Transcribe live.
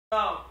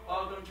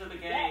to the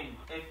game.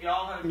 If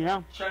y'all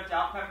have checked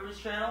out Pepper's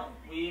channel,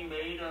 we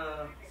made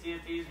a Sea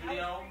of Thieves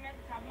video.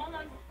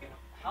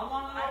 How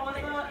long ago was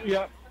that?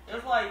 Yep. It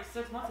was like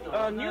 6 months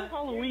ago. Near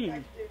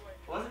Halloween.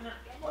 Wasn't it?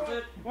 Was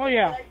it? Oh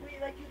yeah.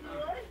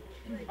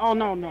 Oh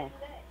no.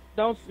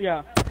 That was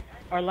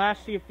Our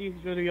last Sea of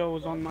Thieves video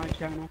was on my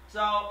channel.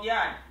 So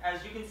yeah,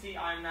 as you can see,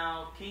 I'm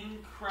now King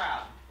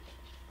Crab.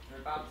 We're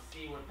about to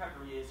see what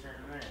Peppery is here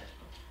in a minute.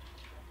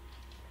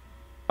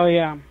 Oh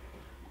yeah.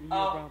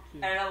 Oh,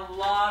 and a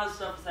lot of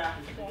stuff has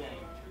happened in the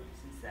game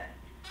since then.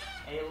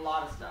 A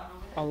lot of stuff.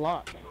 A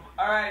lot.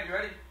 Alright, you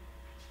ready?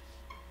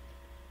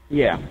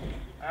 Yeah.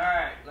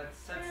 Alright, let's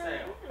set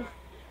sail.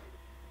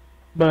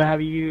 But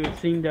have you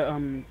seen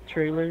the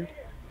trailer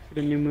for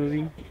the new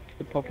movie?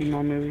 The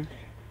Pokemon movie?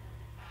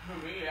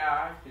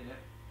 Yeah, I've seen it.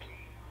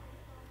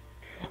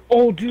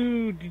 Oh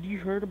dude, did you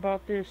heard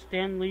about this?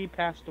 Stan Lee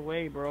passed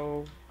away,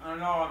 bro. I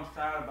know, I'm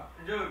sad about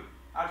it. Dude,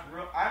 I'm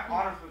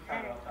honestly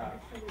sad about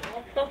that.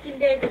 What fucking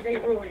day did they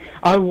ruin it?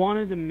 I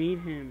wanted to meet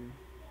him.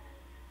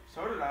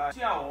 So did I. See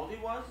how old he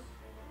was?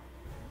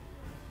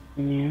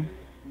 Yeah.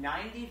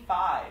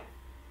 95.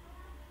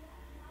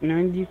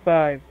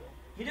 95.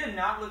 He did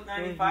not look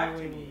 95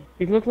 to me.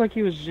 He looked like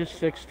he was just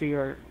 60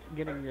 or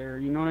getting there,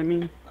 you know what I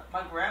mean?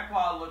 My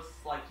grandpa looks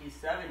like he's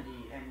 70,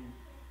 and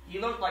he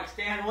looked like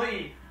Stan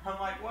Lee. I'm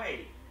like,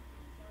 wait,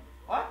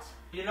 what?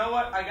 You know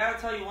what? I gotta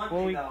tell you one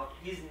thing, though.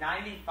 He's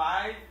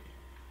 95.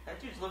 That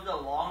dude's lived a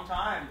long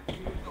time.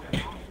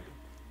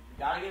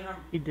 Gotta give him...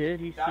 He did.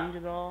 He seen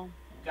it all.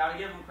 Gotta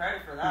give him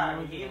credit for that.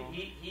 I mean,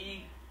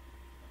 he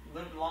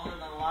lived longer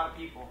than a lot of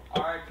people.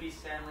 R.I.P.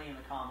 Stan Lee in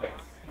the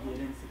comments.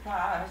 Getting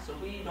surprised so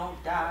we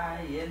don't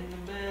die in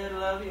the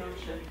middle of the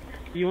ocean.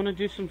 You wanna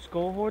do some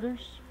skull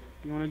hoarders?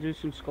 You wanna do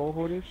some skull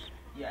hoarders?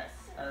 Yes.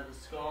 The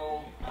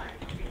skull...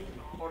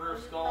 Order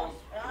of skulls,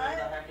 whatever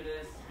the heck it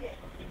is.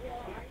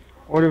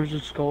 Orders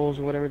of skulls,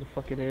 or whatever the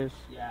fuck it is.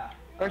 Yeah.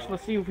 First,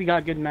 let's see if we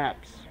got good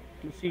maps.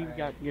 Let's see if we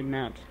got good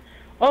maps.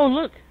 Oh,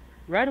 look!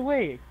 Right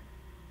away!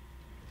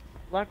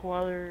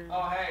 Blackwater.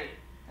 Oh, hey,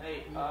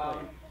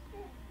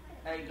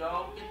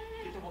 go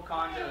get the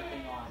Wakanda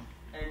thing on.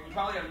 And you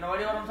probably have no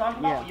idea what I'm talking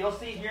about, but you'll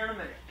see here in a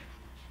minute.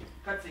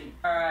 Cutscene.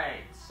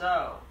 Alright,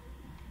 so,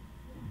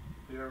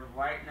 we are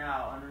right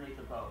now underneath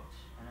the boat.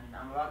 And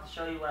I'm about to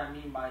show you what I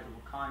mean by the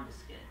Wakanda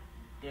skin.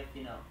 If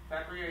you know.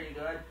 Peppery, are you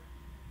good?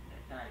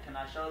 Can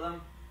I show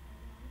them?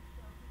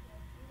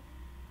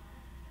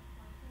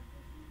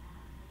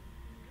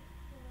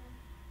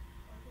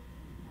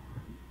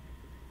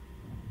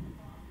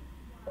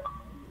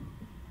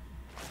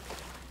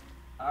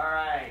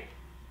 Alright,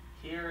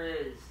 here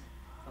is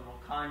the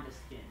Wakanda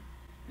skin.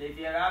 And if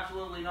you have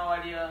absolutely no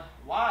idea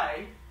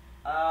why,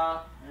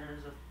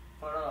 there's a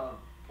photo of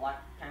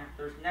Black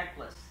Panther's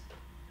necklace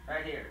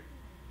right here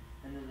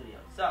in the video.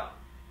 So,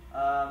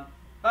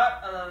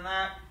 but other than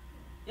that,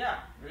 yeah,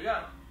 here we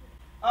go.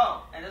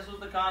 Oh, and this was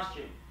the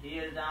costume. He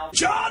is now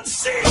John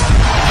C.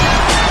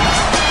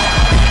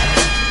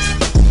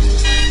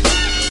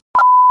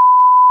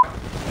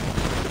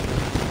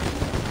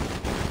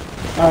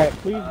 Alright,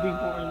 please be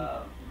born.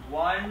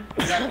 One,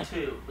 we have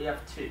two. We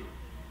have two.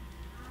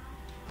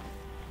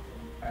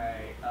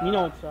 Alright, you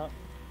know what's up.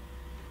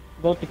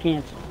 Vote to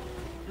cancel.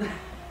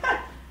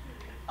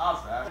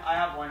 Awesome. I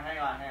have one. Hang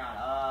on.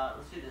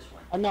 Let's do this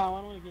one. No, I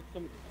want to get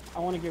some. I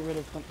want to get rid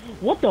of some.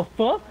 What the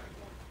fuck?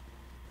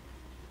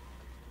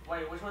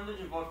 Wait, which one did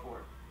you vote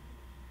for?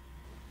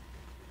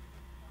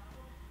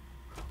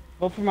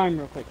 Vote for mine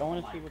real quick. I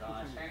want to see what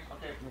this is.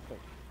 Okay, real quick.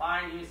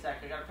 Fine, give me a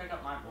sec. I gotta pick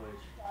up my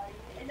voyage.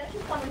 And that's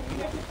just coming.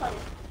 Yours is coming.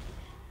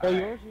 Oh,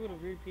 yours would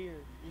have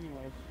reappeared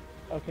anyways.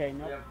 Okay,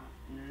 no.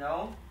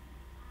 No.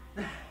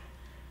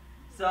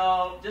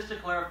 So, just to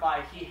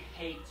clarify, he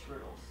hates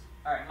riddles.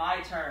 Alright,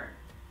 my turn.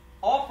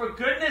 Oh, for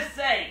goodness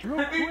sake!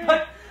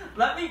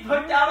 Let me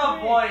put down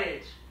a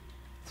voyage.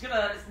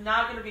 It's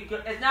not gonna be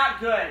good. It's not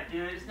good,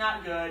 dude. It's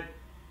not good.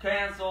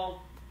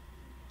 Cancel.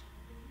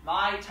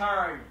 My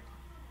turn.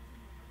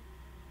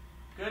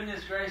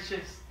 Goodness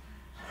gracious.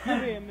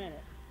 Wait a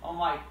minute. Oh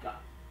my god.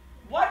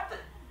 What the?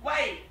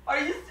 Wait. Are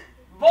you?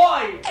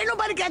 Boy. Ain't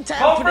nobody got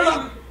time for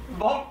this.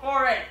 Vote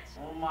for it.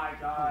 Oh my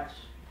gosh.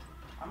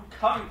 I'm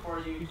coming for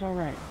you. He's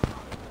alright.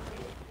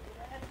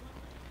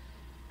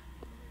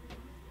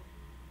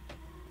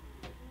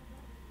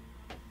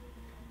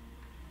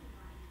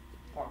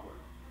 Forward.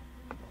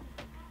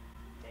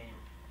 Damn.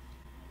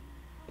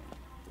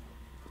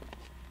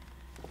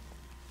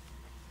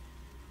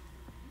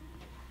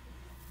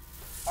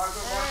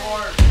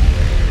 Forward.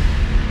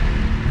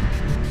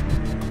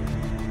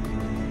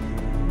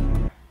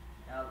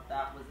 Now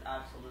that was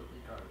absolutely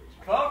garbage.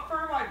 Vote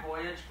for my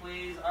voyage,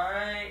 please.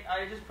 Alright,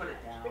 I just put it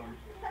down.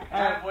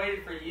 I've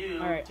waited for you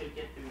to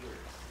get through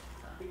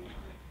yours.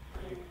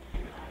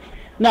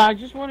 No, I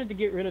just wanted to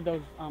get rid of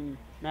those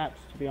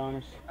maps, to be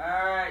honest.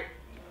 Alright.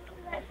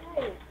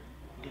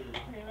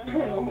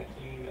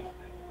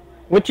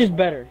 Which is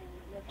better?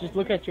 Just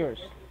look at yours.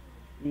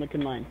 And look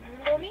at mine.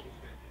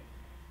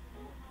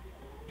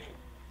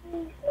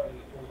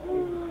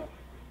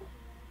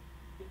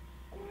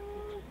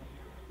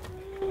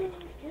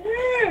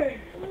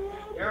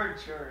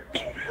 you're a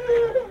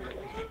jerk.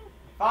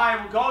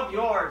 Fine, we'll go with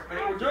yours,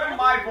 but we're doing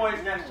my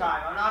voice next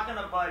time. I'm not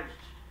gonna budge.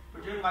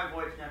 We're doing my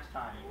voice next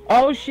time.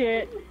 Oh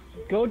shit.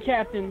 Go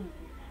Captain.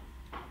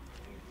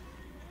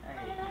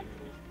 Hey.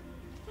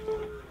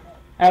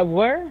 At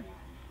where?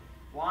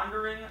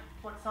 Wandering,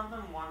 what's something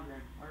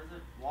wandering? Where is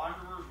it?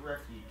 Wanderer's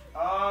Refuge.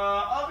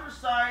 Other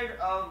side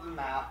of the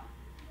map.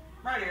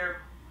 Right here.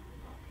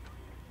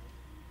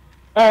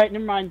 Alright,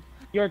 never mind.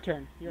 Your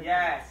turn. Your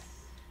Yes.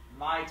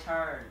 My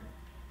turn.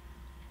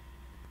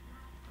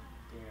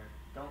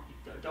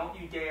 Don't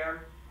you dare. turn.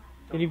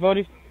 Did you vote?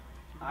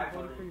 I voted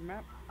voted. for your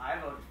map? I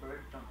voted for it.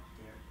 Don't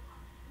dare.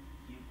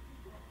 You.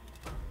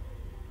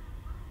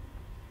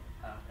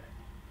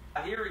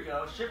 Okay. Here we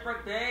go.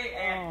 Shipwreck Bay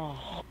and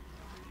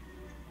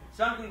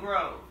Sunken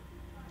Grove.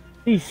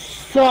 These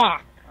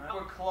suck.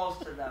 We're close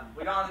to them.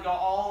 We don't have to go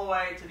all the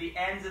way to the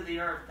ends of the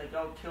earth to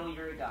go kill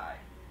your guy.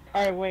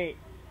 Alright, wait.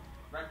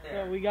 Right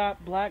there. So we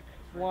got Black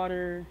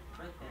Water.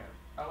 Right there.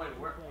 Oh wait,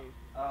 where?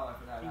 Oh, I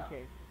forgot that.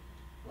 Okay.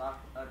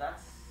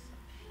 That's.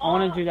 I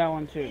want to do that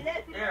one too.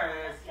 There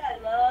it is. I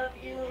love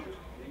you.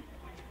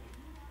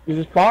 Is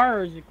this far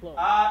or is it close?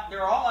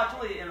 They're all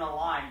actually in a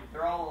line.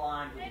 They're all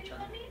aligned with each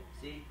other.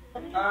 See?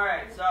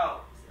 Alright,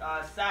 so,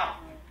 south.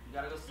 You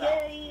gotta go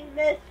south.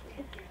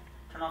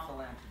 Turn off the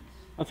lanterns.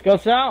 Let's go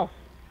south.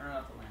 Turn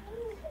off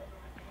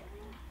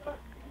the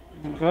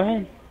lanterns. Go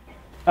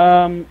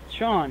ahead.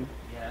 Sean.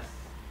 Yes.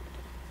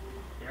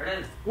 There it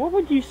is. What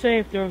would you say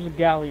if there was a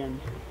galleon?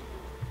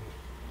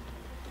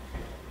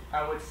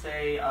 I would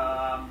say,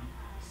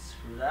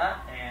 screw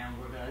that, and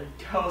we're gonna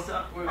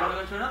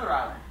go to another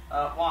island.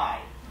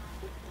 Why?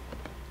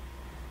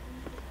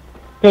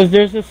 Because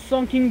there's a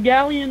sunken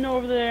galleon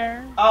over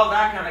there. Oh,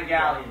 that kind of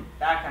galleon.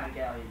 That kind of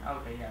galleon.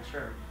 Okay, yeah,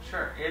 sure.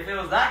 Sure. If it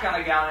was that kind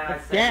of galleon,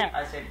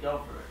 I'd say go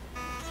for it.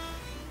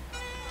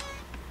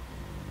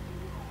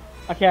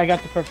 Okay, I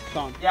got the perfect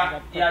song. Yeah,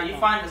 you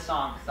find the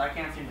song, because I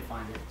can't seem to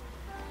find it.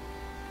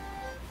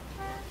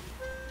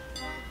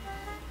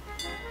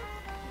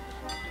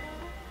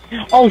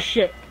 Oh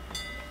shit.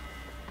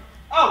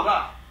 Oh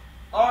god.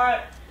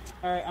 Alright.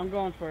 Alright, I'm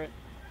going for it.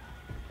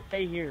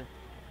 Stay here.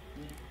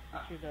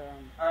 Should,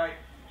 Alright.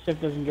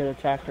 ship doesn't get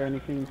attacked or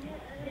anything.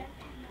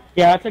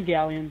 Yeah, it's a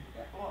galleon.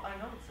 Yeah, well, I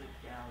know it's a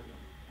galleon.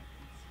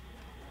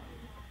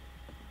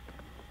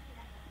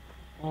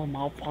 Oh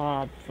my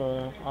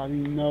father, I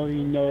know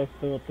you know if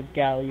it's a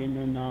galleon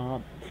or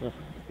not.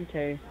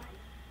 Okay.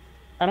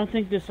 I don't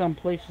think this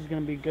place is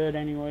gonna be good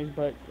anyways,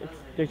 but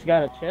it's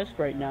got a chest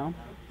right now.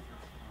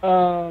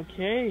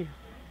 Okay.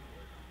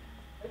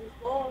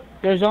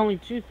 There's only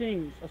two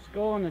things, a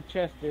skull and a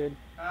chest, dude.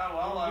 Oh,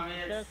 well, I mean,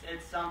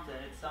 it's something,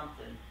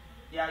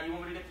 Yeah, you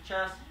want me to get the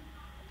chest?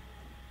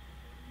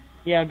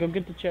 Yeah, go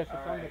get the chest, it's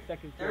on the Alright.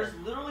 second floor. There's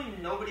literally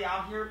nobody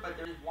out here, but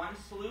there's one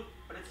sloop,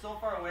 but it's so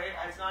far away,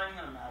 it's not even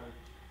gonna matter.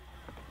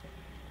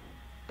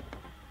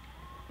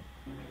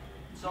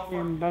 It's so Yeah, far,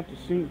 I'm about to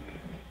sink.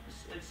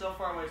 it's so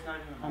far away, it's not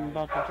even gonna I'm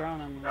matter. about to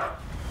drown, I'm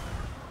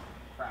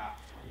Crap.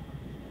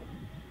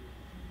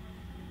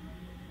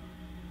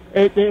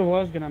 It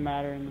was gonna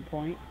matter in the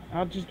point.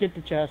 I'll just get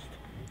the chest.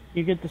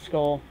 You get the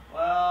skull.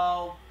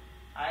 Well,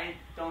 I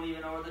don't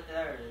even know where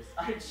there it is.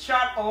 I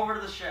shot over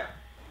the ship.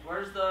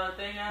 Where's the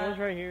thing at? It was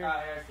right here. Oh,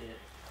 yeah, I see it.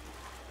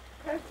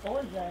 What skull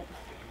is that?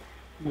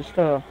 Just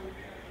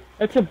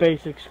it's a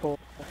basic skull.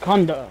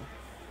 Conda.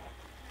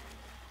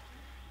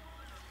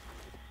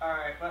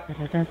 Alright, but...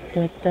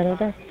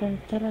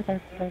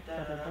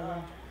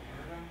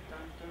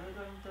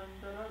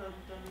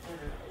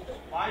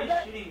 Why are you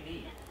shooting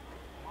me?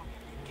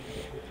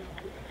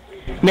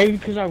 Maybe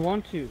because I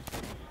want to.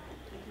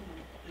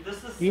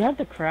 This is... Do you have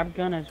the crab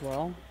gun as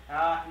well?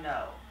 No.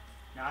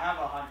 No, I have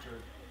a hunter.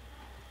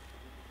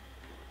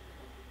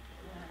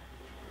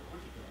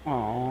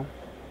 Aww.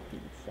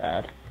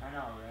 Sad. I know,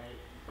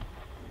 right?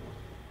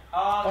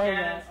 Oh,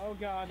 cannons. Oh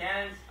god.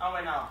 Cannons. Oh,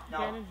 wait, no.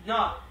 Cannons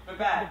No, they're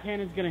bad. The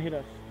cannon's gonna hit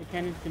us. The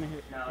cannon's gonna hit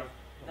us. No,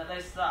 Okay.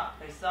 they suck.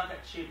 They suck at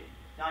shooting.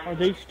 Now Are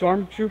they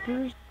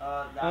stormtroopers?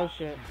 That, Oh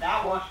shit.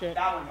 That one, Oh, shit.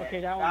 that one hit.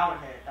 Okay, that that one one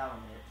hit. That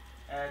one hit.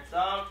 It's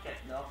okay.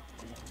 Nope.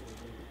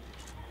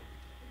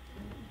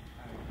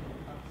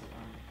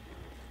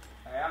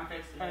 Alright, I'm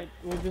fixing it. Alright,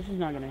 well this is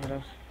not gonna hit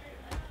us.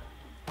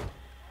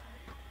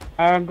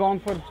 I'm going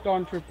for the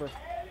stormtrooper.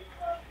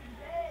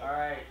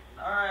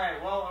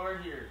 Alright, well, we're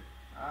here.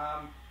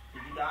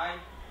 Did you die?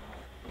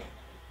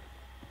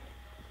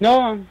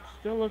 No, I'm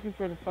still looking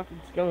for the fucking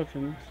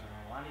skeletons.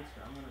 Oh, I'm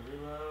gonna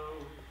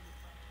reload.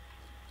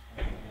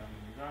 And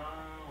I'm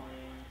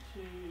going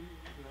to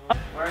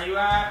go. Where are you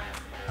at?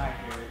 I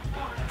hear it.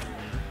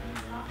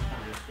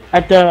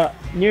 At the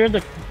near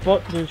the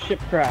ship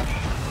crash.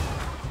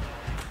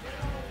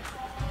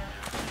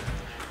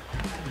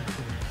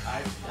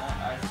 I see it.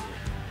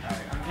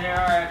 Alright, I'm here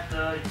at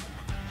the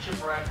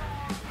shipwreck.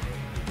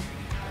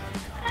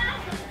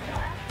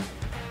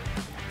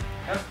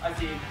 Yep, I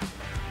see you.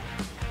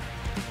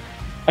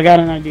 I got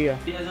an idea.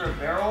 Is there a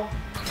barrel?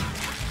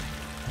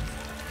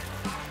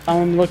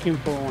 I'm looking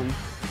for one.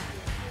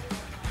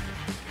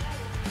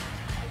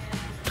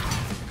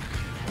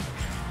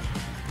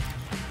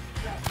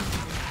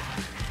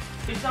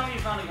 tell me you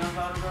found a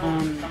gunpowder barrel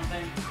or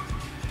something?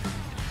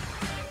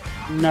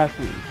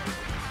 Nothing.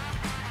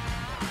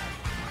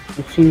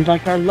 It seems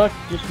like our luck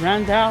just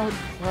ran out.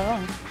 Well, I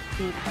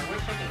wish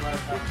I could let it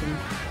happen.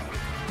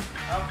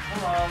 Oh,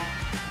 hello.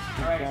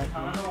 Alright,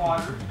 come in the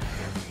water.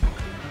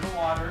 In the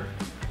water.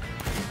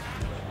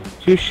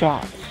 2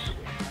 shots.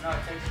 I know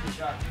it takes 2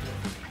 shots.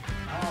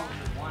 I don't know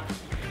if it's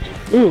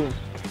 1. Ooh.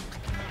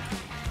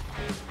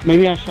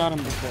 Maybe I shot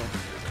him before.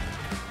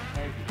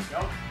 Maybe.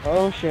 Nope.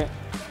 Oh shit.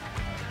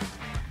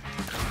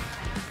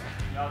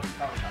 No, you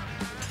probably shot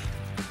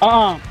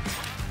him.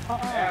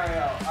 There we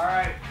go.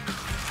 Alright.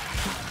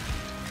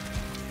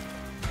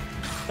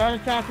 Start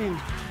attacking.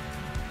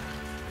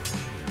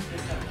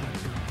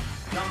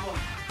 Jump him.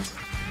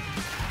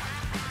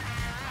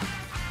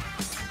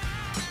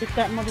 Get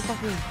that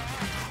motherfucker.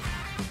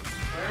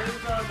 Where's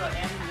the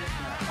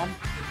ammunition at?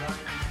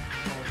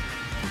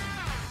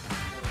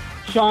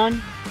 Sean,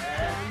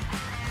 Yeah.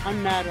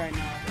 I'm mad right now.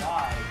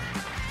 Why?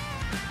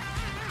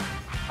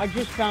 I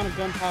just found a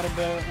gunpowder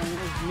barrel and it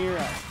was near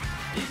us.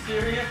 Are you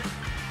serious?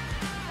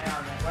 Hang on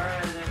a minute.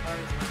 Where is it? Where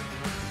is it?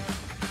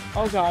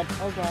 Oh god,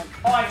 oh god.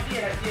 Oh, I see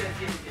it.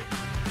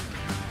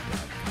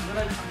 I'm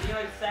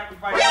gonna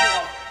sacrifice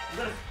myself.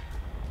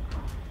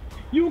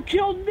 You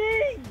killed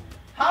me!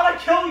 How'd I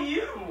kill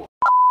you?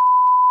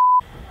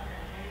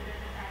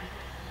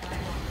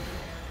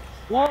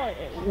 Well,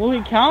 will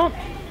it count?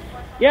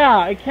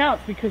 Yeah, it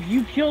counts because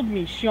you killed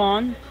me,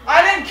 Sean.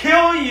 I didn't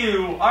kill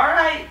you. All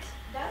right.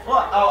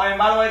 Look. Oh, and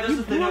by the way, this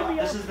is the new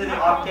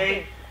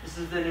update. This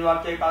is the new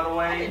update, by the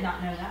way. I did not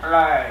know that. All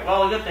right.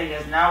 Well, the good thing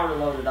is now we're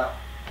loaded up.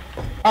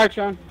 All right,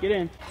 Sean, get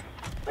in.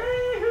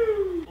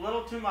 Woo-hoo. A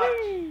little too much.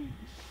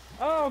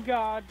 Oh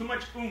god. Too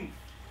much oomph.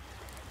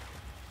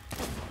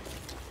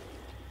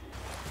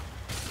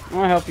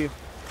 I'll help you.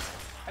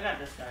 I got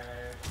this guy right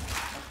here.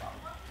 No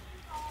problem.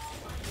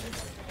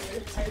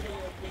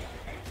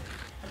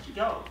 Where'd you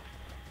go?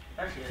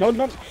 There she is.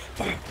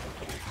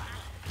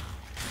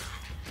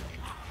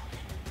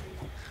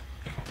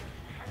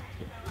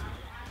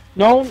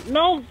 No.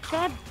 No,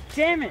 god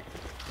damn it.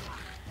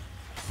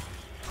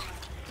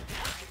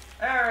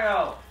 There we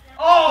go.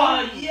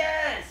 Oh,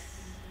 yes!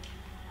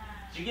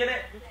 Did you get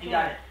it? You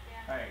got it.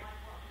 Alright.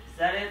 Is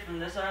that it from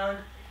this island?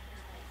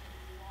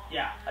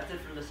 Yeah, that's it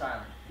from this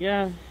island.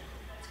 Yeah.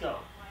 Let's go.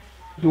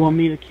 You want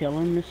me to kill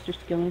him, Mr.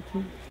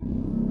 Skeleton?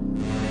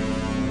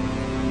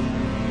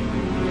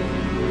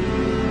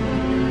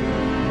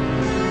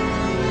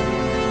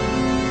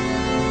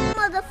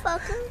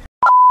 Motherfucker.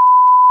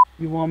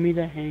 You want me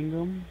to hang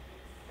him,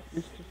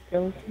 Mr.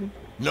 Skeleton?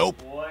 Nope.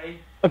 Boy.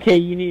 Okay,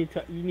 you need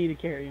to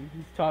carry him.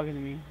 He's talking to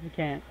me. I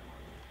can't.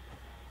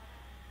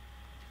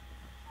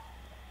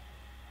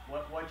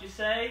 What'd you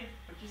say?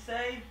 What'd you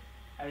say?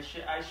 I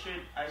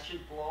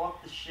should blow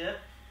up the ship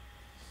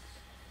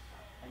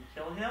and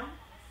kill him?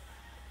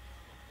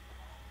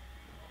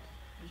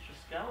 Mr.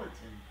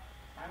 Skeleton,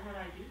 why would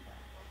I do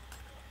that?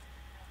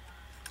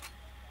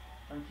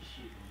 Don't you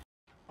shoot me.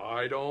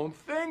 I don't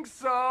think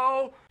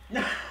so.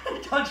 No,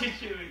 don't you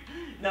shoot me.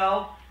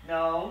 No.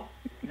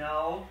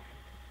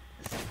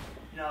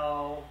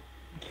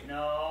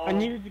 I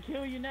needed to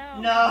kill you now.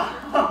 No.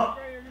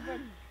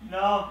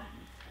 No.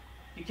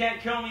 You can't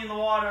kill me in the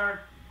water.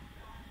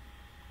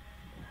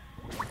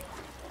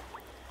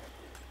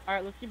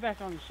 Alright, let's get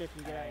back on the ship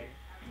and get out of here.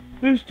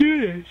 Let's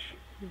do this.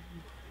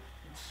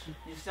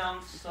 You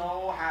sound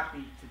so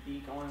happy to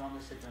be going on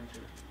this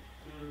adventure.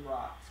 Through the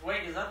rocks.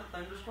 Wait, is that the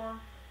thunderstorm?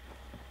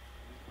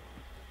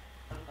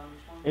 Is that the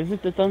thunderstorm? Is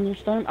it the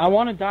thunderstorm? I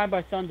want to die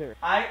by thunder.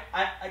 I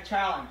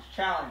challenge.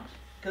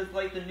 Because,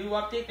 like, the new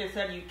update, they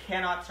said you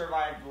cannot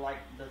survive, like,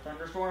 the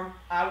thunderstorm.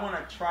 I want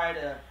to try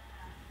to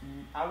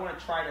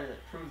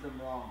prove them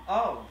wrong.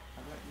 Oh,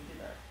 I'm let you do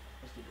that.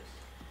 Let's do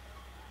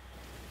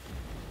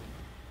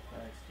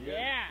this.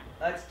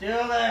 Let's do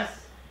this.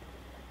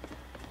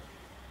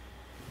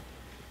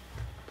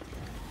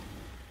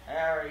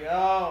 There we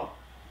go.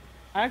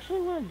 I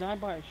actually want to die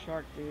by a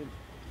shark, dude.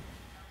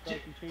 So I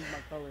can change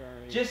my color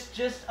already.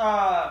 Just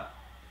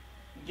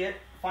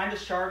find a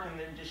shark and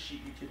then just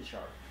shoot you to the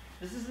shark.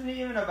 This isn't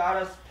even about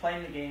us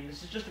playing the game.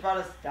 This is just about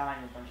us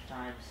dying a bunch of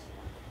times.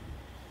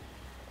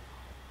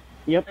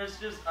 Yep. It's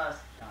just us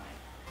dying.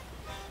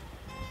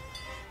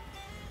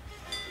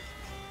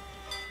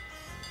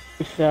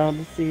 We sailed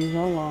the seas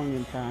all long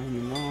and time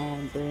and all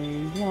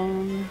day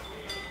long.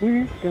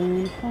 We're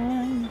gonna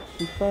find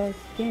some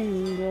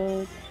fucking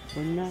good.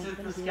 We're not This is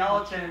gonna the do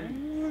skeleton.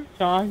 anything.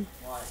 Sean,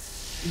 What?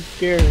 I'm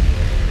scared.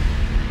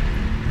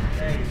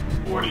 Okay,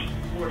 40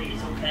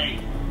 is okay.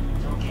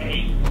 It's okay.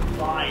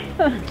 Fine.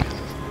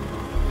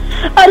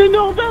 I didn't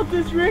know about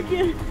this, Rick.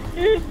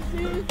 It's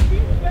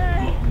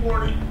bad. Look,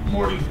 Morty,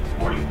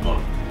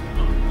 look.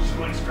 Just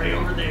going straight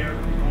over there.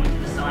 Going to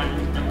the side,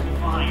 and then we'll be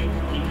fine.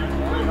 Don't even have to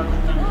worry about the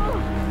thunder.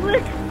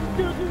 Rick,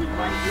 don't do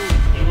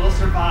it. It will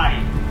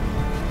survive.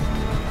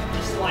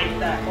 Just like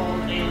that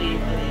old alien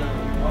video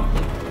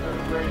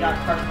where he got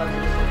crushed by the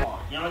crystal ball.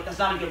 You know, like, that's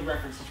not a good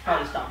reference. You should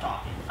probably stop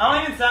talking. I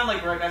don't even sound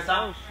like Rick. I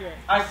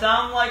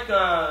sound like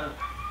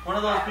One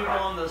of those people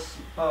on the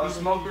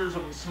smokers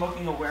of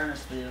smoking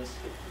awareness videos.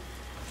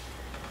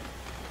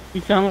 You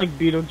sound like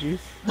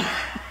Beetlejuice.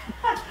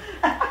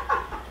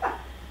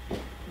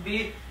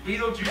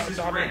 Beetlejuice is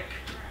Rick.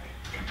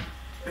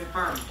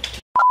 Confirmed.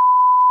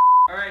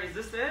 Alright, is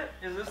this it?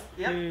 Is this?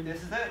 Yep,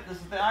 this is it. This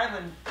is the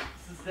island.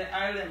 This is the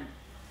island.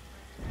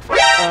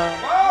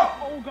 Whoa!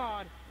 Oh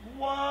god!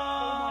 Whoa! Oh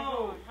my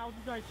god! How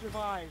did I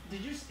survive?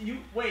 Did you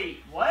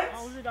wait? What?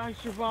 How did I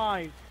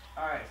survive?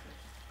 Alright.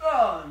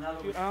 Oh,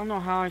 another Dude, one. I don't know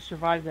how I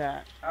survived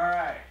that.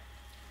 Alright.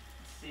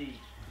 Let's see.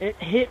 It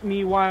hit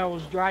me while I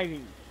was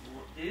driving.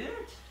 Did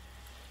it?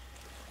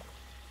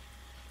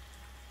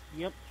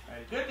 Yep.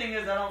 Alright, good thing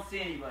is I don't see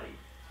anybody.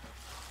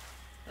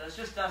 So it's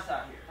just us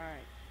out here.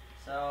 Alright.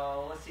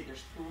 So, let's see,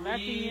 there's That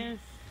thing 3 is,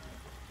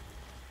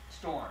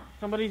 storm.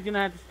 somebody's gonna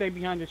have to stay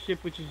behind the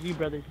ship, which is you,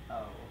 brother.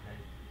 Oh,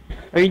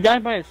 okay. Are you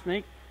dying by a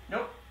snake?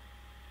 Nope.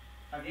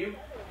 Have you?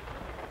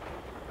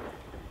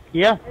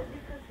 Yeah.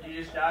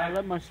 You just I died?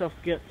 let myself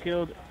get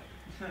killed.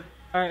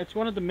 Alright, it's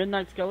one of the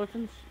midnight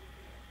skeletons.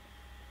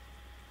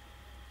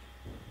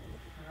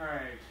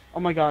 Alright.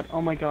 Oh my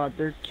god,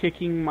 they're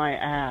kicking my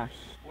ass.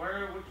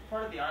 Which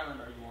part of the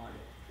island are you on?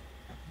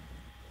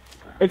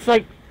 It's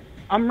like,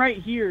 I'm right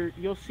here,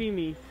 you'll see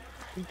me.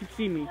 You can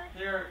see me.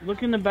 Here.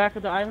 Look in the back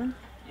of the island.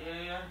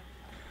 Yeah.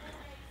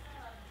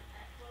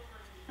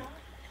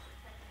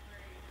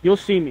 You'll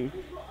see me.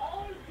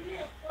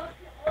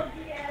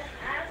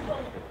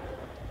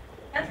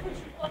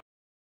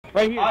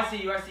 Right here. I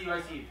see you.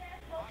 Alright.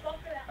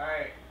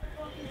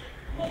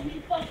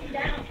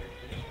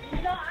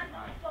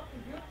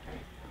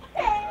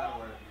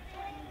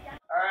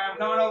 Alright, I'm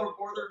coming over,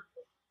 Porter.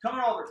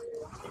 Coming over.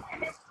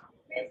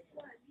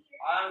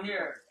 I'm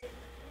here.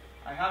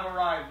 I have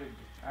arrived.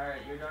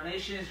 Alright, your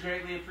donation is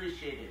greatly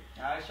appreciated.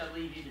 I shall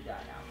leave you to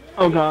die now.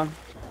 Oh god.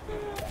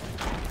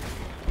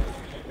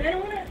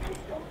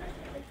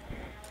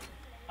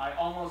 I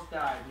almost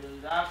died, but it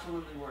was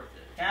absolutely worth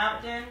it.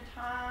 Captain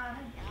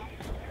time.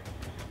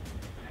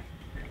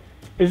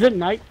 Is it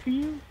night for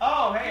you?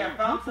 Oh, hey, I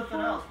found something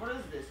else. What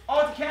is this?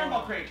 Oh, it's a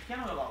cannonball crate.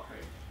 Cannonball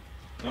crate.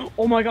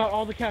 Oh my god,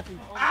 all the captains.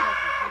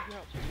 Ah!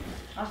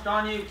 That's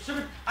on you.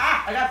 Super.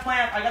 Ah! I got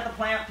plant. I got the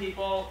plant,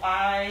 people.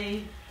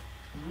 I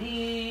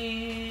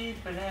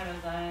need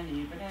bananas. I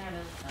need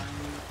bananas. I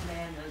need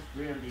bananas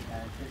really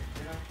bad.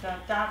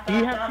 Do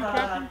you have two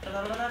captains?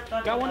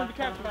 Got one of the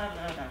captains.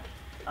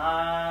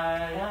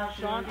 I have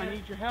Sean, to I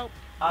need your help.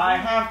 I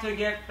have to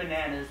get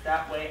bananas.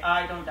 That way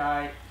I don't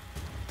die.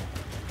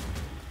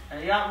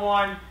 I got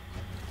one.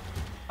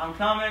 I'm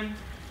coming.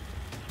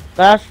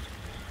 Last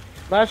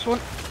one.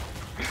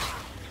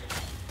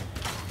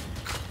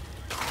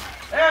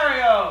 There we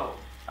go.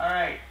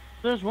 Alright.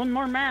 There's one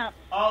more map.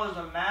 Oh, there's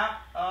a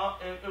map? Oh,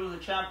 it was a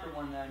chapter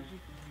one then.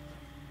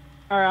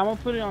 Alright, I'm gonna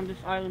put it on this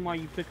island while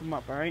you pick them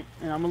up, alright?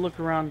 And I'm gonna look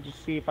around and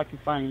just see if I can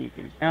find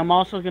anything. And I'm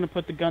also gonna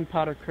put the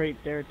gunpowder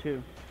crate there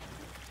too.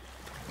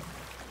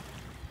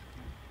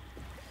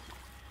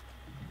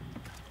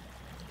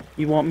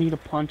 You want me to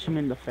punch him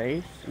in the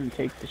face and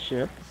take the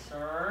ship?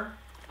 Sir,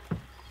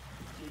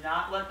 do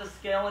not let the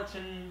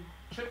skeleton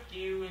trick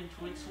you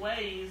into its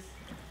ways.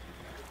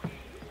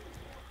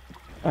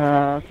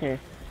 Okay.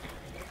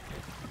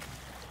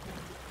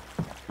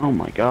 Oh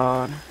my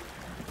god.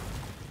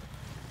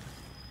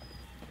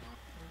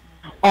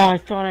 Oh, I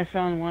thought I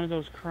found one of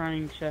those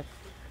crying chests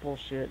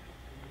bullshit.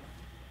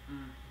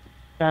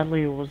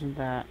 Sadly, it wasn't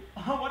that.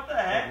 Oh, what the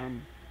heck?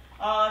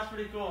 Oh, that's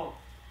pretty cool.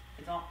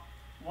 It's all...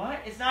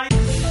 What? It's not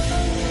even...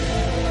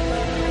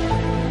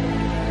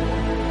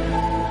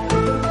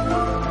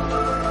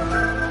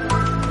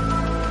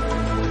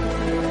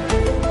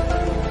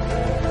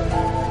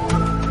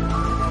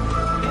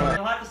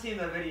 You'll have to see in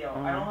the video. I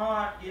don't know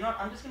how... You know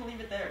what? I'm just gonna leave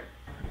it there.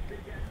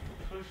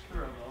 Push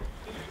through, though.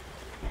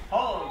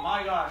 Oh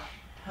my gosh.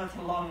 That's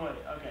a long way.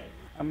 Okay.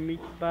 I'll meet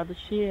you by the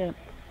ship.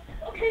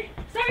 Okay,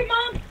 sorry,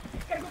 Mom.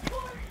 Gotta go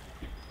forward.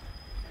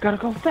 Gotta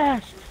go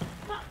fast.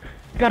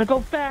 Gotta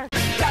go fast.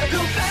 Gotta go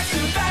faster,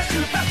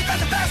 faster, faster,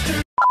 faster,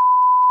 faster.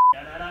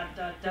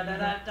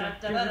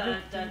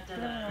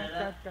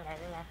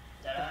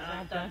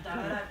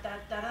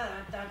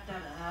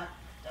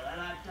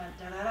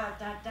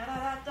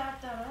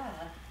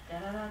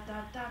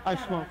 I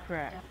smoke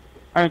crack.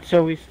 Alright,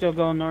 so we still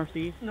go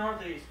northeast?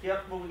 Northeast.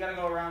 Yep, but we gotta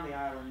go around the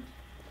island.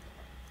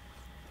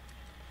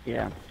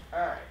 Yeah.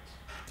 Alright.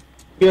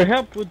 Your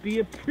help would be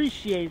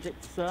appreciated,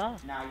 sir.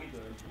 Now you're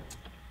good.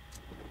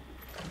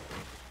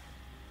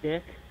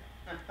 Dick.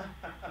 Let's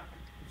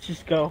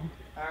just go.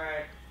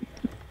 Alright.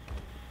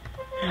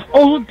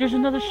 Oh, look, there's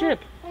another ship.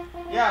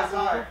 Yeah, I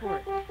saw it. Go for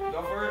it.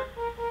 Go for it.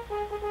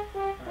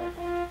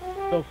 Alright.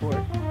 Go for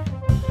it.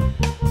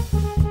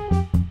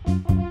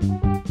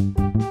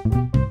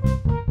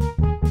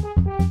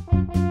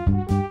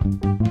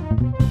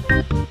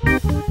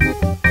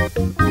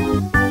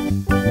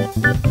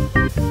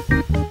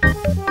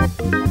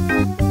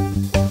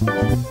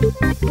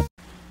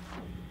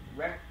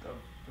 Wreck of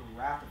the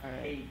Wrath of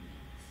Hades.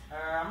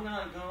 I'm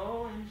gonna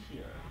go in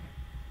here.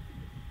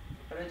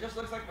 But it just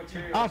looks like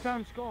materials. Oh, I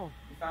found a skull.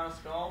 You found a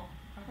skull?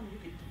 How come you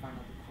get to find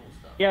all the cool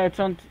stuff? Yeah, it's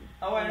on.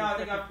 Oh wait, no, I the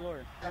think second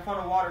floor. I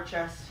found a water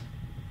chest.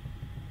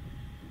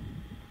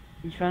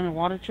 You found a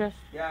water chest?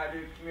 Yeah,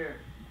 dude, come here.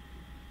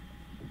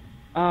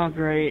 Oh,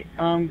 great.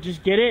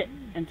 Just get it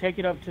and take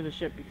it up to the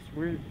ship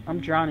because I'm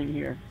drowning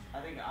here. I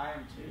think I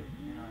am too.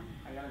 You know,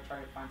 I gotta try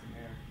to find some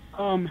air.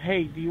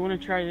 Hey, do you want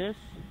to try this?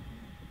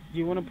 Do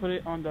you want to put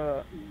it on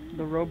the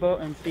rowboat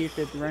and see if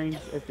it rains,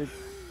 if it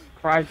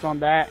cries on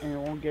that, and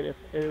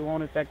it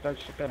won't affect our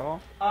ship at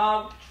all?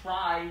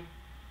 Try.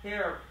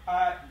 Here,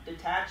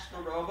 detach the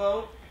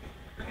rowboat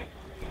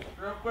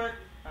real quick.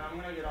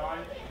 I'm gonna get on.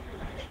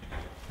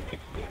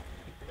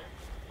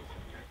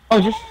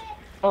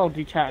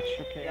 Detach.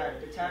 Okay. Yeah,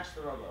 detach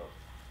the rowboat.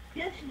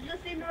 Yes, you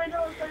just need me right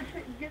now. I'm trying to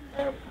get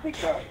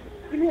picked up.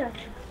 Come here.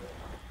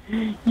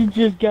 You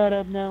just got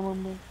up now,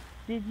 Mama.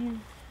 Did you?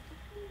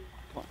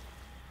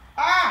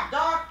 Ah!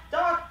 Doc!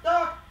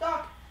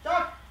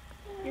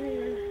 Give me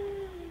here.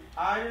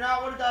 I do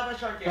not want to die by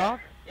shark yet. Doc?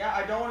 Yeah,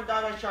 I don't want to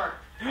die by shark.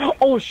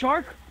 Oh, a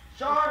shark?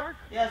 Shark?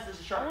 Yes, there's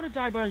a I shark. want to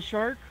die by a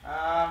shark.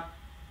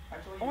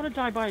 Actually. I want to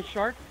die by a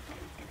shark.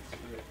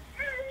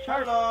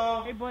 Shark.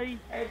 Hello. Hey, buddy.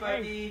 Hey,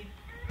 buddy.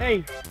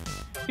 Hey.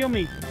 Kill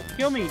me.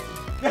 Kill me.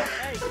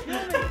 Hey, kill me.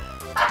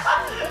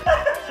 All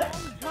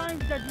the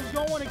times that you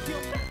don't want to kill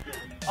me.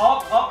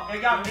 Oh,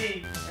 it got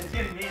me. It's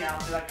getting me now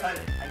because I cut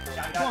it. I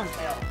got the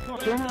tail. Come on,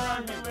 You turn ain't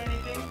around. gonna do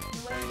anything.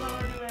 You ain't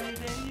gonna do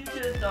anything. You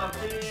just a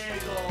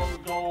big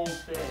old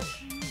goldfish.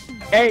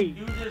 Hey.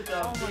 You just a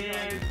Oh my God, big.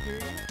 are you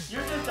serious?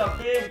 You're just a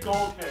big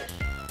goldfish.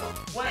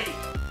 Wait.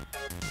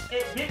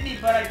 It bit me,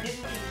 but I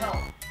didn't need help.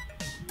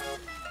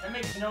 That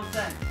makes no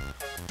sense.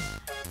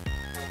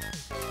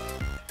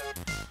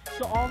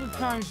 So all the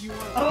times you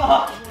want Of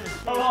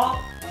to all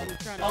the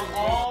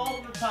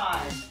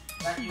times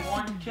that you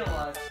want to kill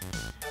us,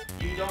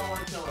 you don't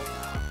want to kill us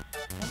now.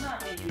 Come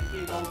at me, you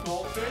big old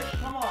goldfish.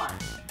 Come on.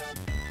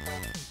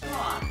 Come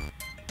on.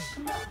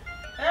 Come on.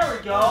 There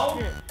we go.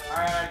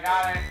 Alright, I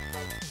got it.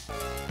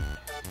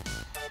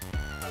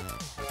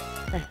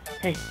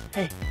 Hey,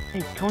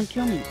 come and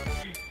kill me.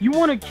 You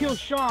want to kill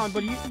Sean,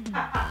 but you...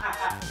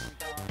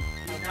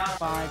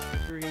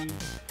 5-3.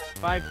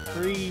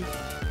 5-3.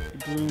 The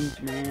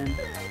balloons, man.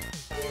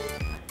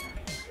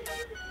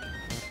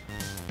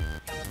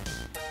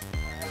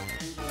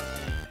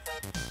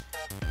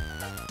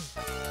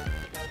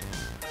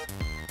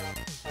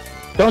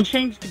 Don't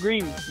change the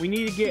green. We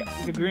need to get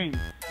the green.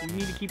 We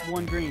need to keep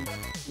one green.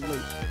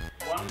 Loose.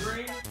 One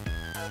green?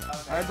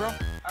 Okay. Alright, bro?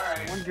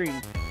 Alright. One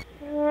green.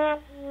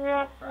 Crap.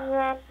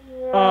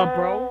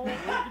 Bro, where's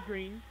the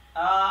green?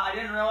 I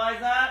didn't realize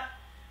that.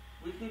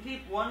 We can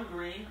keep one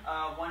green,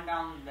 one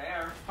down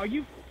there. Are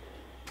you...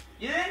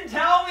 You didn't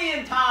tell me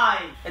in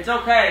time! It's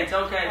okay, it's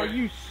okay. Are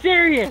you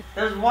serious?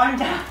 There's one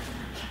down.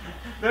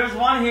 There's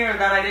one here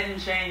that I didn't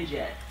change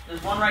yet.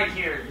 There's one right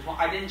here. There's one,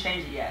 I didn't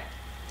change it yet.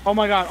 Oh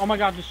my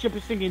god, the ship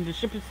is sinking, the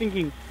ship is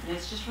sinking.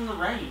 It's just from the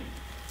rain.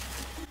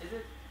 Is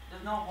it?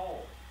 There's no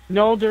hole.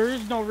 No, there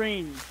is no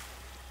rain.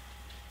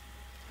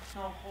 There's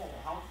no hole.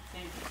 How is it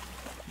sinking?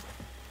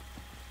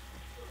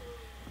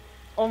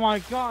 Oh my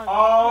god.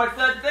 Oh, it's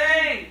the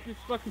thing! This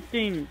fucking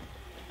thing.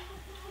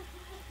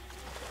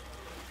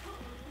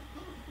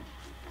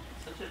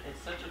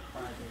 It's such a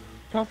crybaby.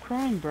 Stop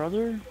crying,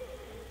 brother.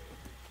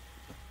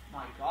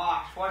 My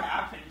gosh, what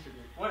happened to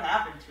this? What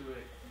happened to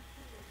it?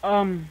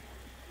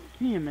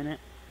 Give me a minute.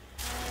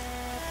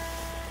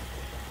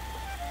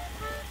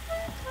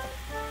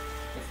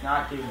 It's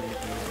not doing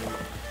anything.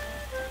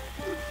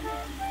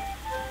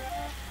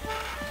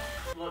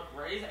 Look,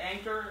 raise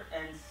anchor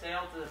and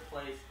sail to this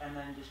place, and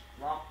then just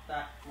drop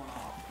that one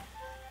off.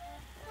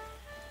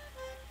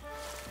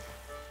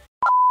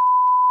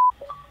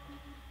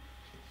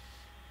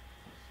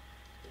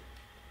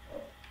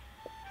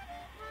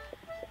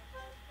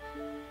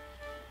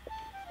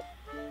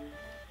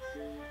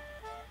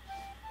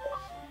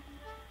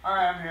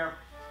 Alright, I'm here.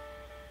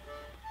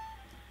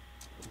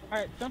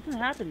 Alright, something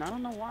happened. I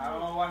don't know why. I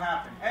don't know what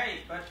happened. Hey,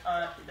 but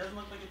it doesn't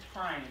look like it's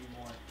crying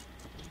anymore.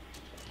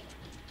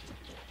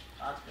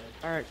 That's good.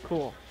 Alright,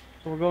 cool.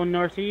 So we're going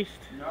northeast,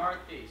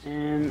 Northeast.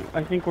 and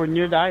I think we're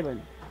near the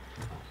island.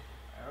 Are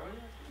we? Let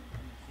me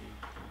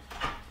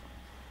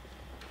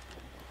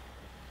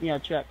see. Yeah,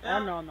 check. Yeah.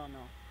 Oh, no. No,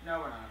 we're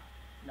not.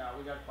 No,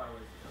 we got quite a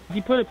ways to If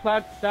you put a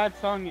sad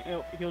song,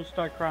 he'll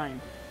start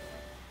crying.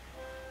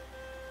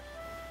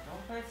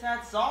 Don't play a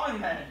sad song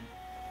then.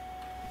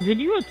 Did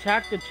you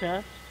attack the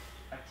chest?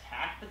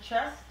 Attack the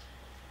chest?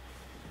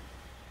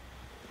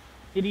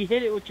 Did you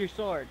hit it with your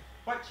sword?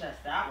 What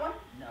chest? That one?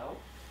 No.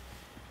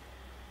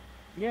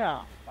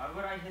 Yeah. Why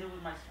would I hit it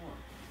with my sword?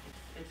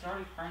 It's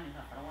already crying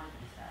enough. I don't want it to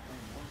be sad. I don't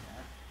want more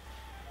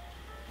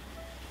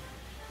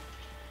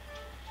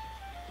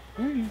sad.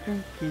 Are you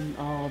drinking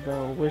all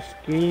the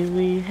whiskey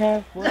we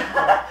have? What the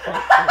fuck?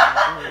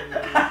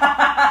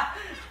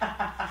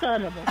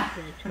 Son of a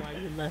bitch, why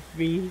you left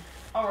me?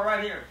 Oh, we're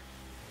right here.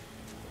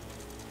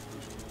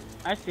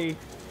 I see.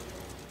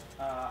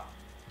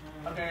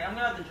 Okay, I'm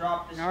gonna have to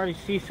drop this. I already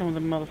see some of the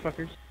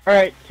motherfuckers.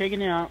 Alright,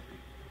 taking it out.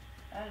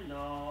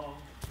 Hello.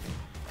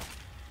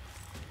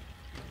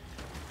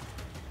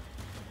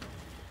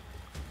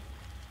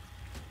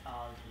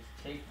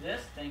 Take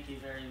this. Thank you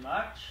very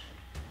much.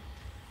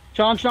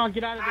 Sean,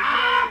 get out of there.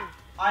 Ah!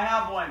 I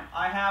have one.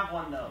 I have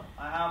one though.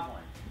 I have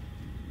one.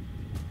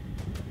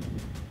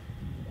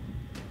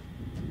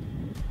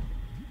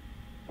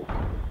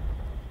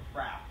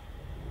 Crap.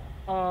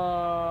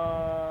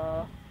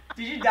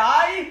 Did you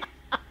die?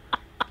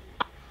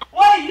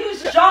 Wait, you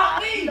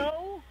shot me?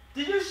 No.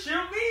 Did you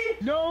shoot me?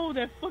 No,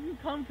 that fucking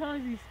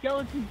kamikaze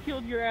skeleton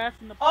killed your ass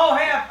in the. Oh,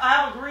 hey, I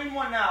have a green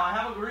one now. I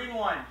have a green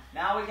one.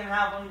 Now we can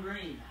have one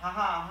green. Ha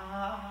ha ha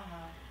ha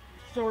ha.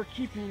 So we're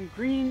keeping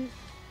green,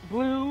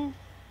 blue,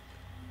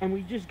 and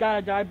we just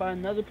gotta die by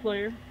another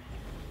player.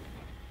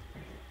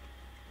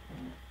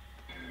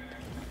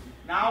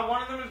 Now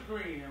one of them is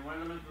green and one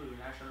of them is blue,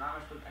 and I shall not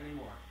mess with any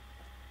more.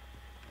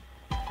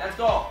 Let's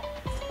go.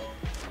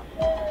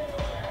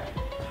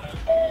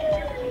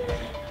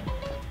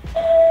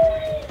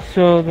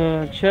 So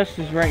the chest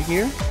is right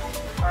here.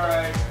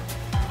 Alright.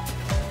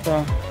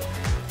 So.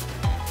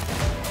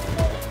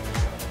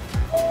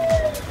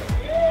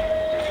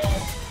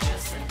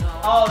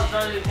 Oh, it's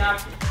already the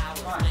captain.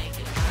 Come on.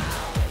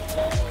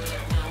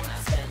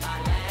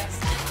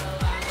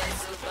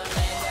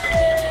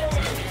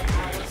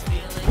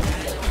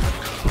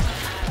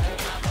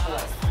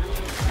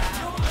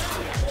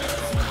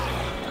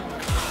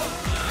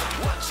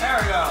 There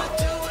we go.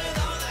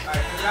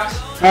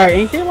 Alright,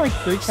 ain't there like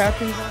 3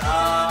 captains?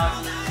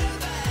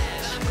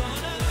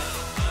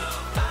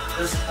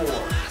 There's 4.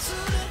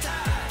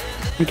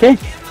 Okay.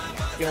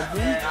 Okay,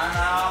 I'm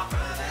out.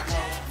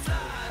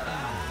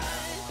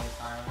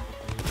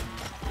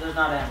 There's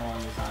not ammo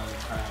on this island,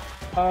 crap.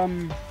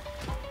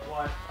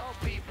 What?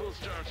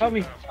 Help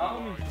me.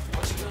 Oh.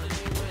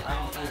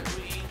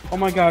 Oh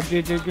my god,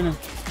 dude, they're gonna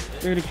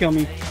kill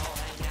me.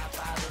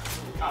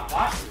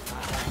 What?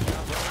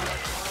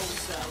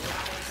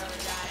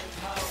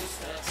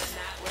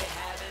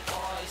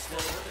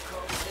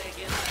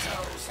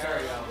 There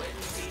we go.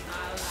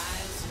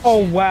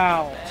 Oh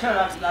wow.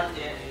 That's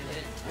it.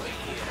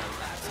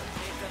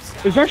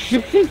 Is our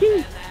ship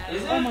sinking?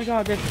 Is it? Oh my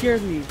god, that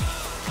scared me.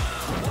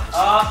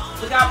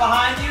 Look out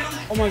behind you.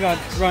 Oh my god,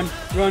 run.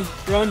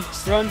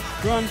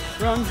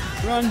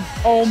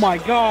 Oh my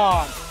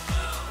god.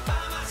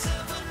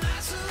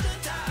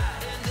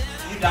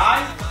 You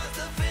died?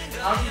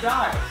 How'd you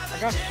die? I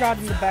got shot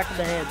in the back of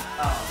the head.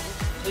 Oh.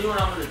 See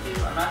what I'm gonna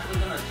do? I'm actually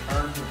gonna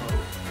turn the boat.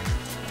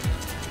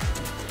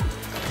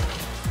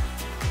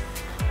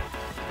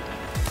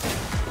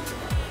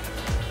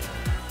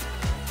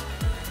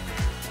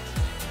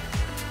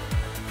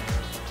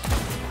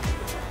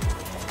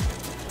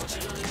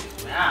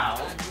 Now.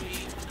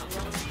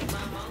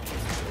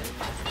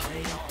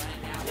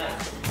 Yes.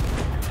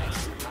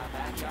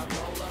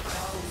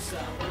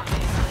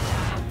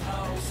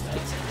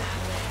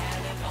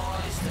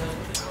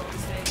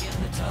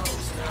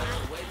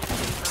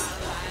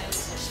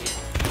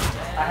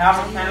 I have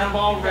a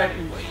cannonball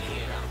ready.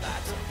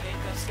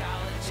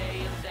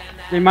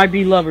 They might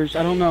be lovers,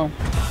 I don't know.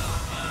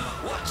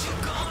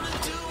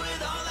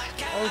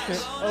 Oh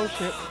shit, oh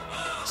shit.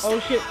 Oh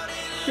shit.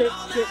 Shit.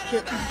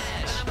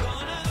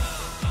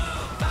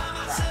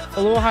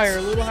 A little higher.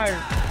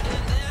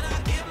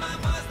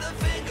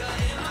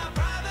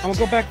 I'm gonna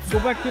go back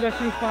to that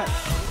same spot.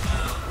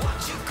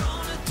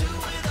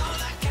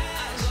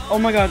 Oh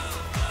my god.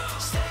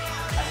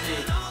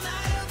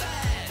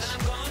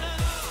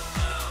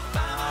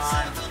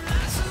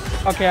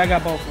 Okay, I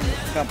got both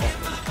of them.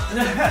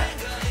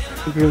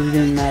 It really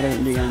didn't matter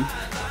in the end.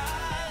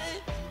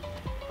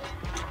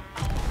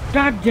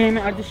 God damn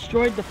it, I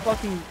destroyed the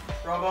fucking...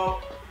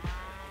 Robo.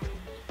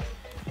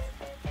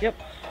 Yep.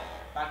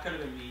 That could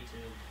have been me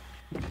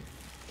too.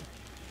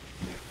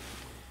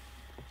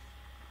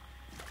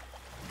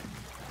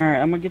 Alright,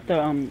 I'm gonna get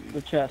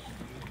the chest.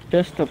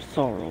 Chest of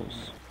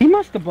Sorrows. He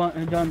must have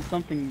done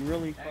something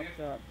really fucked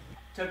up.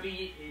 To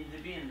be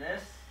in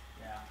this?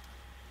 Yeah.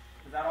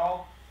 Is that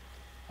all?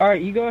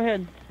 Alright, you go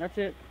ahead. That's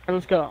it. Alright,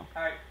 let's go.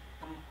 Alright,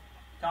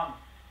 come.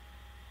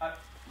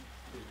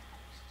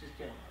 Just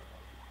get him.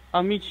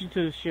 I'll meet you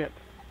to the ship.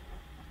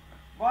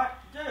 What?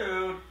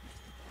 Dude!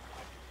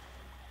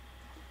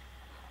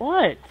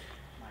 What?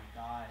 My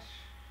gosh.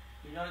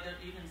 You know that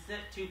you can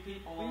sit 2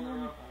 people on the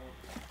rowboat.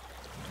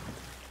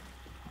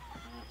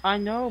 I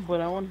know,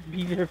 but I want to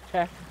be there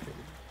faster.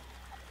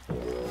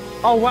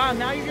 Oh wow,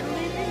 now you're gonna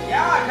leave me?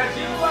 Yeah, because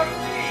you left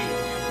me!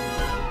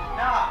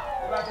 Nah,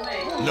 you left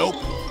me. Nope.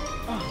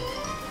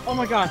 Oh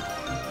my god.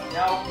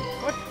 No.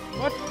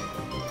 What?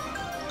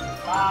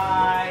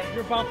 Bye.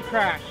 You're about to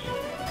crash.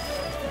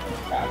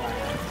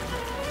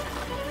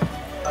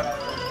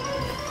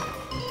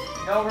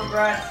 No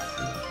regrets.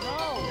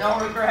 No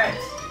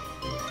regrets.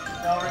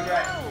 No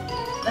regrets.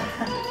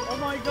 Oh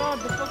my god,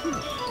 the fucking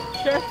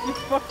chest is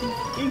fucking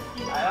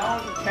stinky. I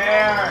don't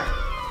care.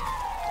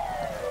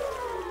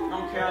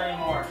 Don't care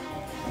anymore.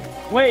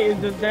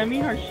 Wait, does that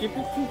mean our ship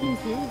is sinking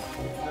too?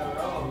 The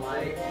row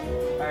light.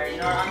 Alright, you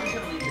know what? I'm just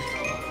gonna leave this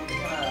row. I'm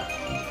just gonna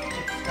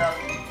pick stuff.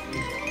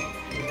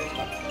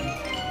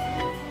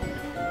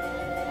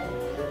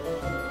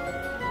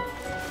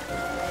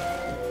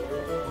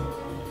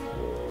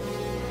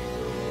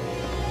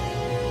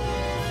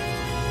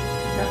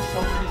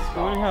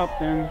 help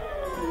then.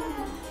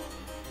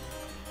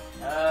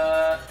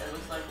 It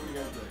looks like we're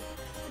good.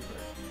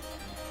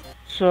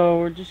 So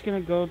we're just gonna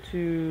go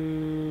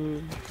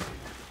to.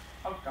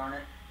 Oh darn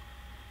it!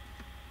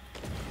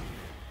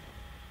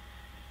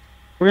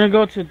 We're gonna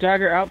go to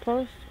Dagger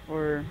Outpost,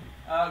 or.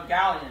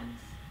 Galleon's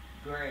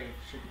grave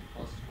should be the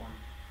closest one.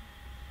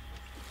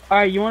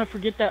 Alright, you wanna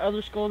forget that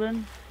other skull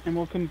then? And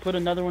we'll come put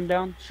another one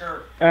down?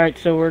 Sure. Alright,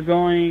 so we're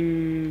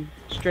going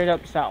straight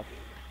up south.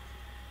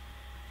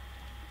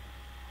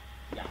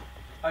 Yeah.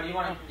 Oh, do you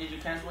want to? Did you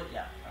cancel it?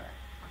 Yeah. All right.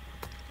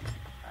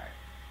 All right.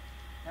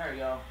 There we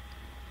go.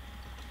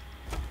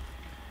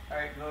 All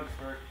right, vote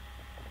for it.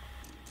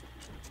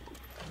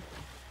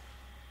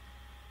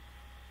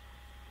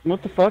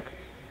 What the fuck?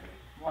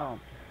 Oh.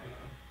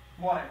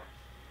 What?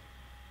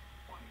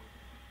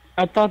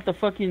 I thought the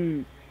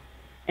fucking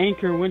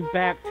anchor went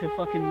back to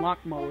fucking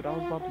lock mode. I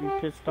was about to be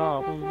pissed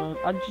off.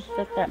 I just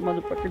set that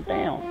motherfucker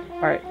down.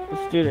 Alright,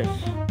 let's do this.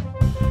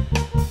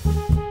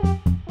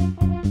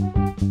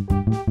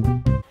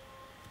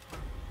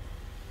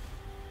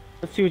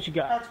 Let's see what you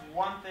got. That's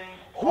one thing.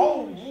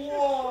 Oh,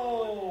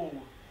 whoa!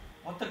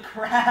 What the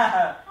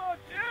crap? Oh,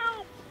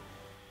 damn!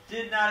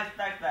 Did not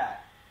expect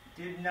that.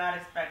 Did not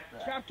expect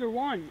that. Chapter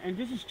 1, and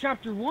this is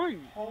chapter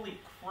 1. Holy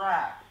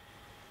crap.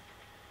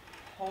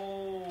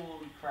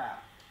 Holy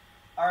crap.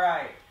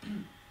 Alright.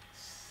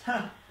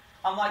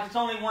 I'm like, it's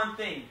only one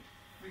thing.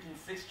 Freaking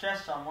 6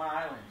 chests on one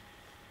island.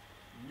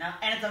 Now,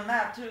 and it's a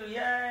map too,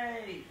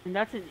 yay! And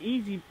that's an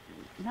easy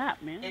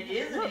map, man. It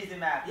is Look. an easy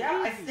map.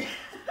 Yeah, I see.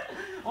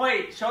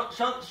 Wait, show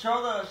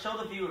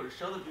the viewers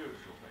real quick.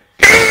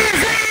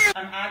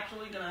 I'm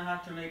actually gonna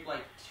have to make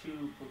like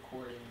 2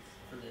 recordings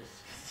for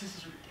this, 'cause this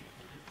is ridiculous.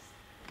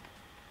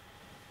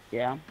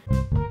 Yeah.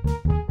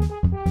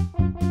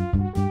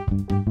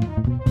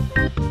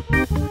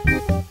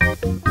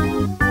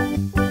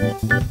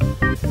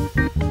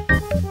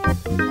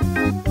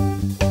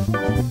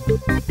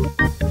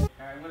 Alright,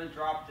 I'm gonna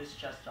drop this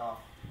chest off.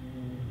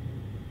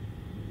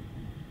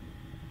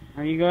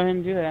 Alright, you go ahead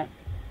and do that.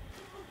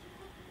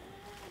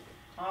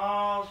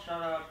 Oh,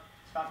 shut up.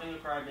 Stop being a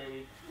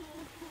crybaby.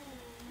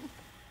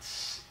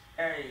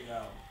 There you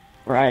go.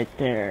 Right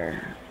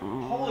there.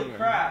 Oh, Holy yeah.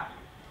 crap.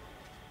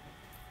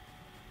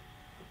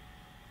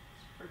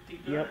 It's pretty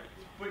good. Yep.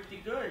 It's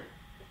pretty good.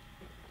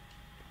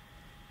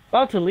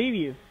 About to leave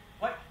you.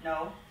 What?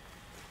 No.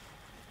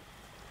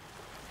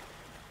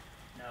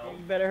 No. You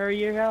better hurry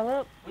your hell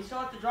up. We still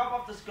have to drop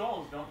off the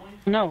skulls, don't we?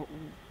 No,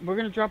 we're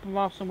gonna drop them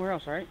off somewhere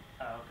else, alright?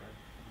 Oh, okay.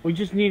 We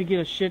just need to get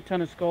a shit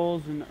ton of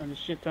skulls and a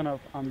shit ton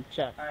of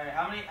chests. Alright,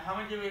 how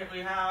many do we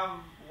have?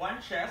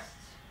 1 chest.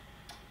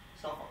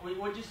 So far.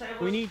 Would you say it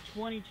was? We need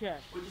 20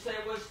 chests. Would you say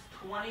it was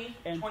 20?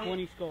 And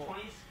 20 skulls.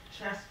 20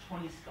 chests,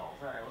 20 skulls.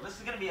 Alright, well this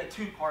is gonna be a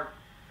 2-part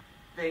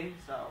thing,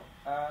 so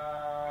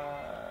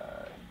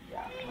yeah.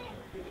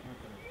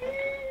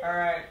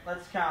 Alright,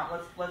 let's count.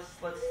 Let's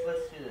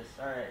do this.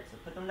 Alright, so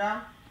put them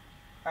down.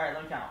 Alright,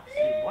 let me count. Let's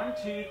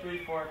see. 1, 2,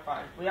 3, 4,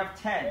 5. We have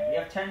 10. We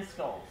have 10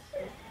 skulls.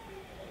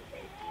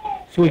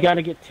 So we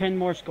gotta get 10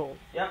 more skulls.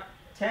 Yep.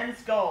 10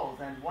 skulls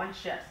and 1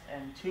 chest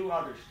and 2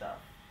 other stuff.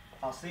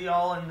 I'll see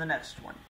y'all in the next one.